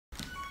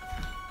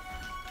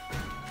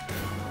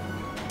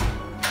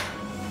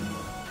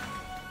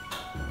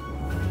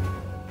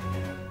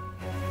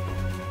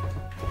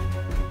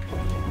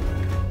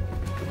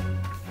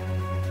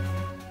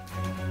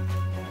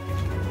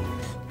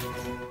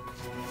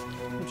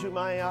to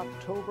my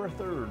October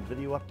 3rd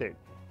video update.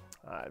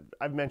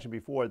 I've mentioned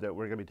before that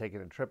we're going to be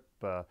taking a trip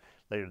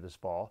later this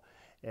fall,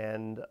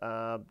 and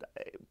I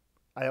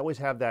always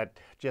have that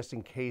just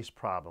in case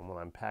problem when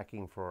I'm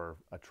packing for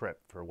a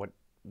trip for what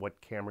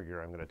camera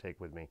gear I'm going to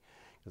take with me,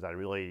 because I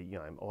really,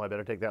 I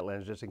better take that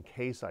lens just in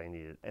case I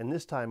need it. And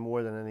this time,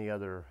 more than any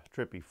other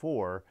trip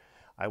before,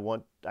 I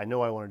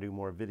know I want to do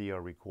more video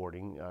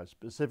recording,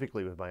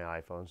 specifically with my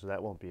iPhone, so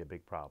that won't be a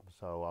big problem.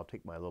 So I'll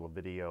take my little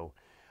video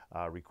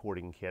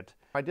recording kit.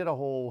 I did a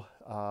whole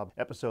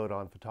episode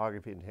on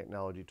photography and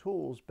technology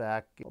tools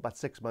back about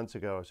 6 months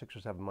ago, 6 or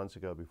 7 months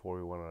ago, before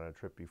we went on a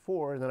trip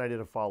before, and then I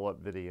did a follow-up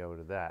video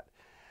to that.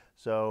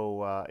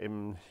 So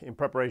in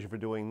preparation for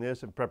doing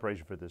this, in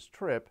preparation for this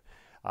trip,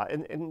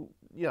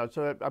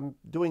 so I'm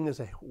doing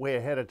this way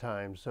ahead of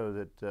time so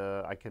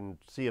that I can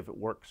see if it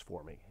works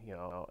for me,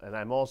 And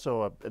I'm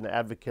also an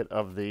advocate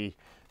of the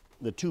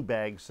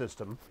two-bag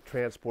system,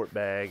 transport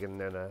bag, and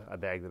then a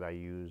bag that I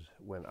use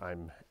when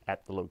I'm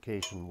at the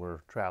location we're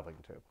traveling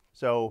to.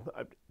 So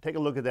take a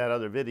look at that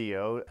other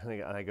video,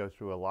 and I go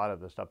through a lot of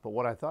the stuff. But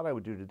what I thought I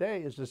would do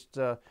today is just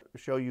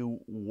show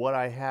you what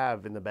I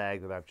have in the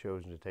bag that I've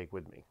chosen to take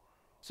with me.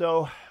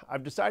 So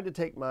I've decided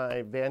to take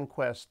my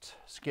VanQuest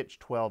Sketch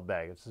 12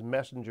 bag. It's a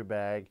messenger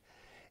bag.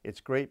 It's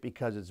great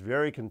because it's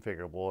very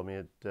configurable. I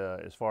mean,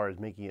 as far as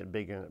making it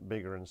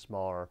bigger and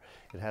smaller,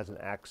 it has an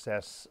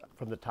access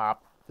from the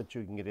top that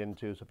you can get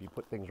into. So if you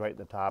put things right in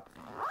the top,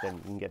 then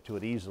you can get to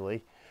it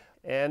easily.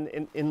 And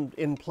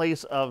in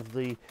place of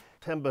the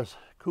Tembus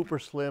Cooper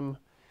Slim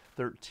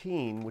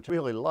 13, which I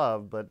really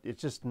love, but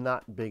it's just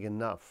not big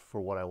enough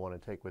for what I want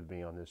to take with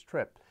me on this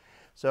trip.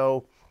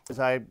 So as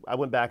I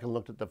went back and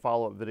looked at the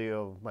follow-up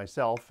video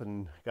myself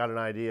and got an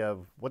idea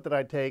of what did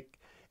I take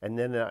and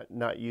then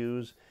not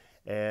use,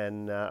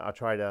 and I'll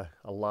try to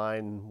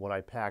align what I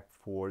packed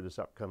for this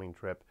upcoming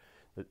trip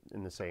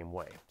in the same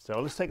way.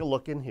 So let's take a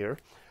look in here.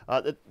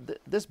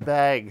 This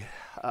bag,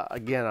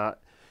 again,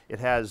 it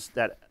has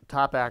that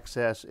top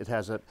access. It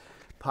has a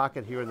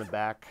pocket here in the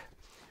back,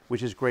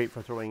 which is great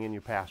for throwing in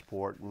your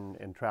passport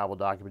and travel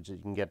documents that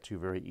you can get to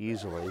very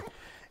easily.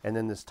 And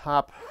then this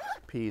top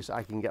piece,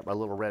 I can get my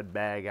little red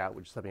bag out,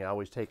 which is something I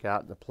always take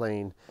out in the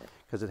plane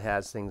because it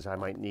has things I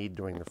might need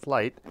during the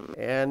flight.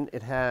 And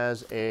it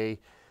has a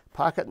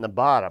pocket in the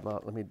bottom.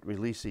 Let me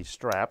release these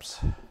straps.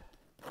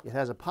 It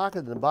has a pocket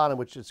in the bottom,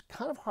 which is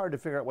kind of hard to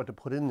figure out what to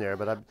put in there,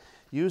 but I'm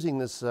using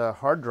this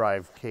hard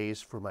drive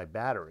case for my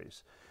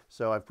batteries.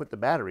 So I've put the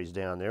batteries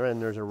down there,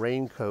 and there's a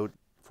raincoat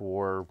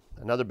for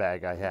another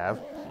bag I have,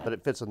 but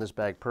it fits on this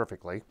bag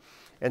perfectly.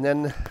 And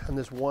then on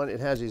this one, it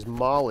has these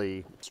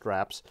MOLLE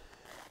straps,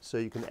 so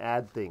you can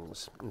add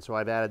things. And so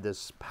I've added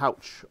this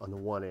pouch on the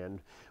one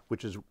end,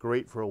 which is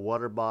great for a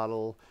water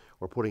bottle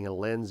or putting a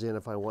lens in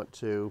if I want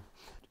to.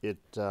 It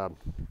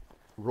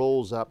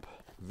rolls up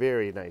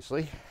very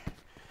nicely.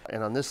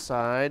 And on this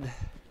side,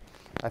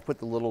 I put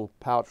the little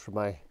pouch for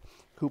my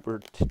Cooper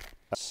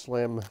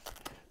Slim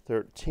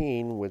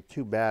 13 with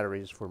 2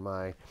 batteries for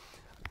my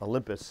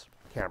Olympus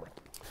camera.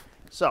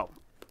 So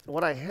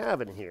what I have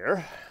in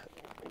here,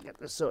 let me get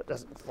this so it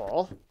doesn't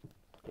fall,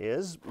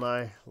 is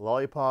my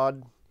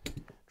Lollipod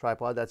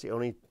tripod. That's the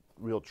only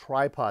real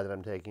tripod that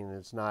I'm taking.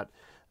 It's not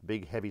a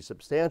big, heavy,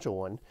 substantial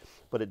one,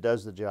 but it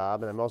does the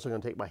job. And I'm also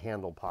going to take my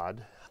handle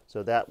pod.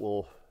 So that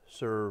will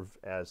serve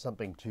as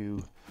something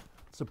to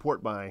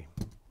support my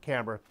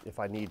camera if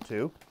I need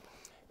to.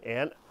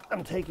 And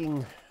I'm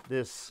taking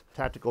this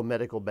tactical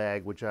medical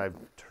bag, which I've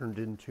turned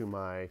into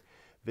my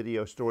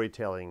video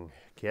storytelling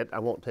kit. I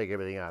won't take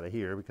everything out of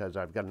here because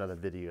I've got another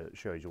video that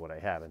shows you what I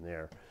have in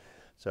there.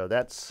 So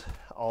that's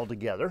all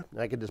together.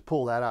 I can just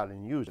pull that out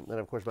and use it. And then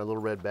of course my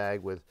little red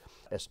bag with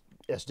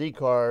SD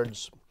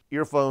cards,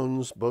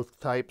 earphones, both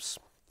types,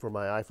 for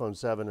my iPhone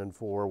 7 and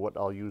for what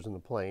I'll use in the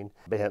plane,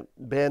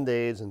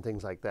 Band-Aids and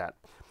things like that.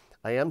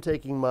 I am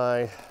taking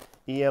my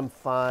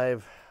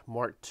EM5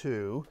 Mark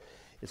II.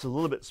 It's a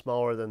little bit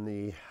smaller than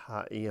the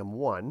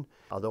EM1,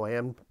 although I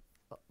am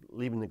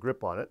leaving the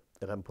grip on it,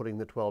 and I'm putting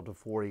the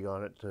 12-40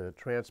 on it to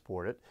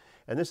transport it.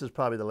 And this is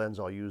probably the lens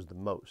I'll use the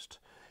most.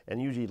 And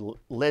usually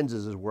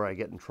lenses is where I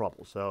get in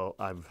trouble, so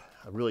I've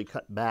really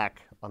cut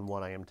back on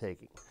what I am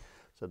taking.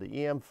 So the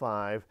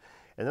EM5,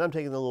 and then I'm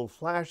taking the little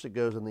flash that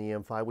goes in the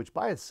EM5, which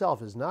by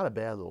itself is not a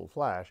bad little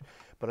flash,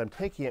 but I'm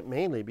taking it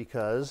mainly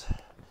because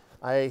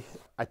I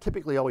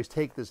typically always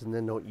take this and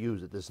then don't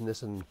use it, this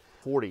Nissan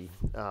 40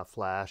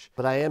 flash,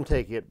 but I am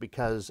taking it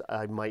because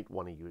I might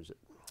want to use it.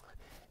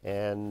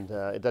 And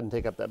it doesn't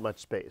take up that much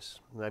space.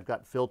 And I've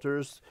got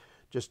filters,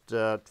 just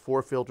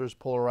 4 filters,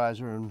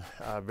 polarizer and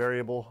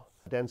variable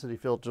density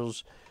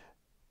filters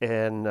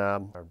and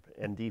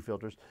ND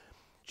filters.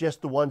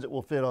 Just the ones that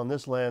will fit on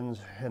this lens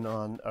and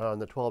on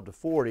the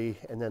 12-40,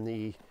 and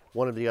then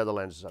one of the other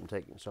lenses I'm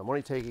taking. So I'm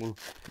only taking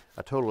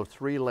a total of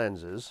 3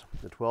 lenses,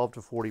 the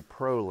 12-40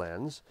 Pro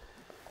lens,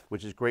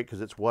 which is great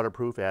because it's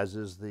waterproof, as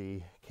is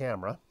the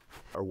camera,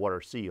 or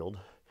water sealed.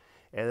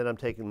 And then I'm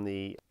taking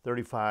the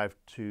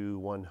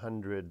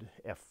 35-100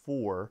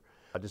 f4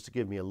 just to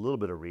give me a little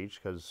bit of reach,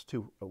 because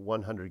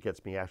 100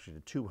 gets me actually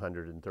to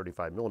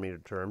 235 millimeter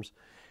terms.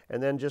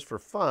 And then just for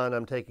fun,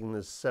 I'm taking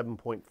this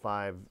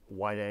 7.5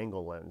 wide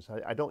angle lens.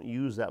 I don't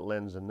use that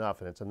lens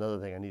enough, and it's another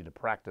thing I need to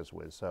practice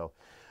with, so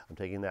I'm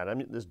taking that.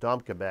 This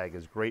Domka bag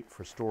is great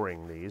for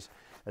storing these,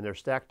 and they're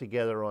stacked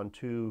together on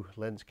 2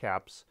 lens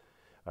caps,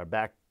 or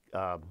back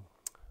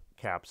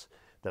caps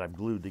that I've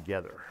glued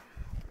together.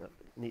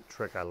 A neat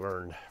trick I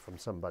learned from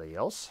somebody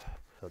else.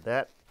 So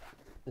that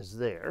is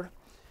there.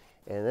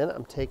 And then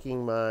I'm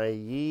taking my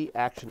Yi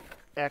action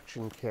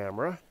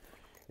camera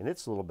in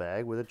its little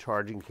bag with a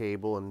charging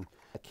cable and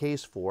a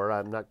case for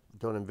it.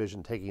 Don't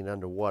envision taking it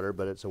underwater,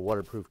 but it's a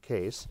waterproof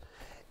case.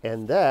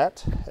 And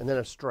then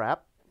a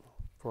strap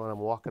for when I'm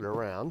walking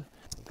around.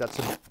 I've got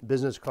some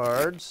business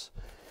cards,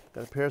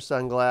 got a pair of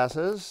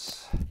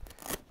sunglasses,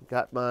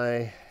 got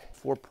my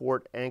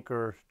 4-port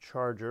Anchor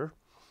charger,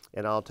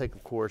 and I'll take,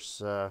 of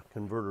course,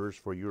 converters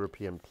for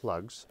European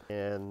plugs.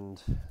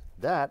 And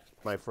that,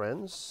 my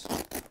friends,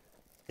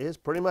 is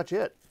pretty much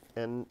it.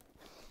 And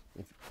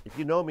if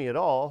you know me at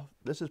all,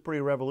 this is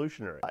pretty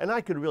revolutionary. And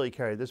I could really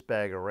carry this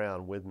bag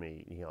around with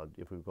me, you know,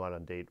 if we go out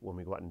on when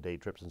we go out on day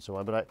trips and so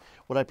on. But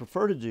what I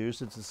prefer to do,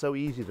 since it's so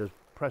easy to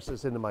press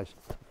this into my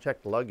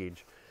checked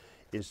luggage,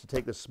 is to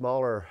take the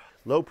smaller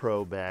low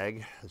pro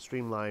bag, the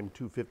Streamline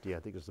 250, I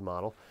think is the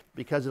model,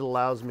 because it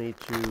allows me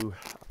to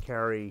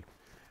carry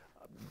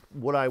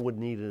what I would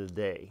need in a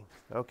day.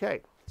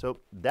 Okay, so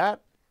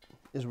that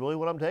is really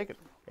what I'm taking.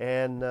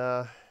 And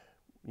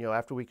you know,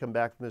 after we come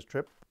back from this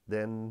trip,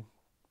 then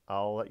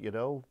I'll let you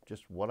know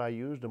just what I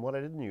used and what I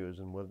didn't use,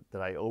 and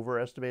did I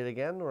overestimate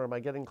again, or am I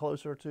getting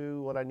closer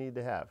to what I need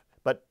to have?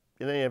 But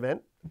in any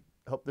event,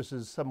 I hope this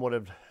is somewhat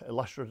of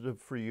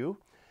illustrative for you,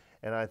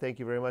 and I thank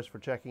you very much for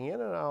checking in,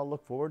 and I'll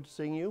look forward to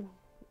seeing you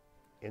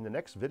in the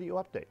next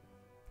video update.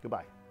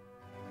 Goodbye.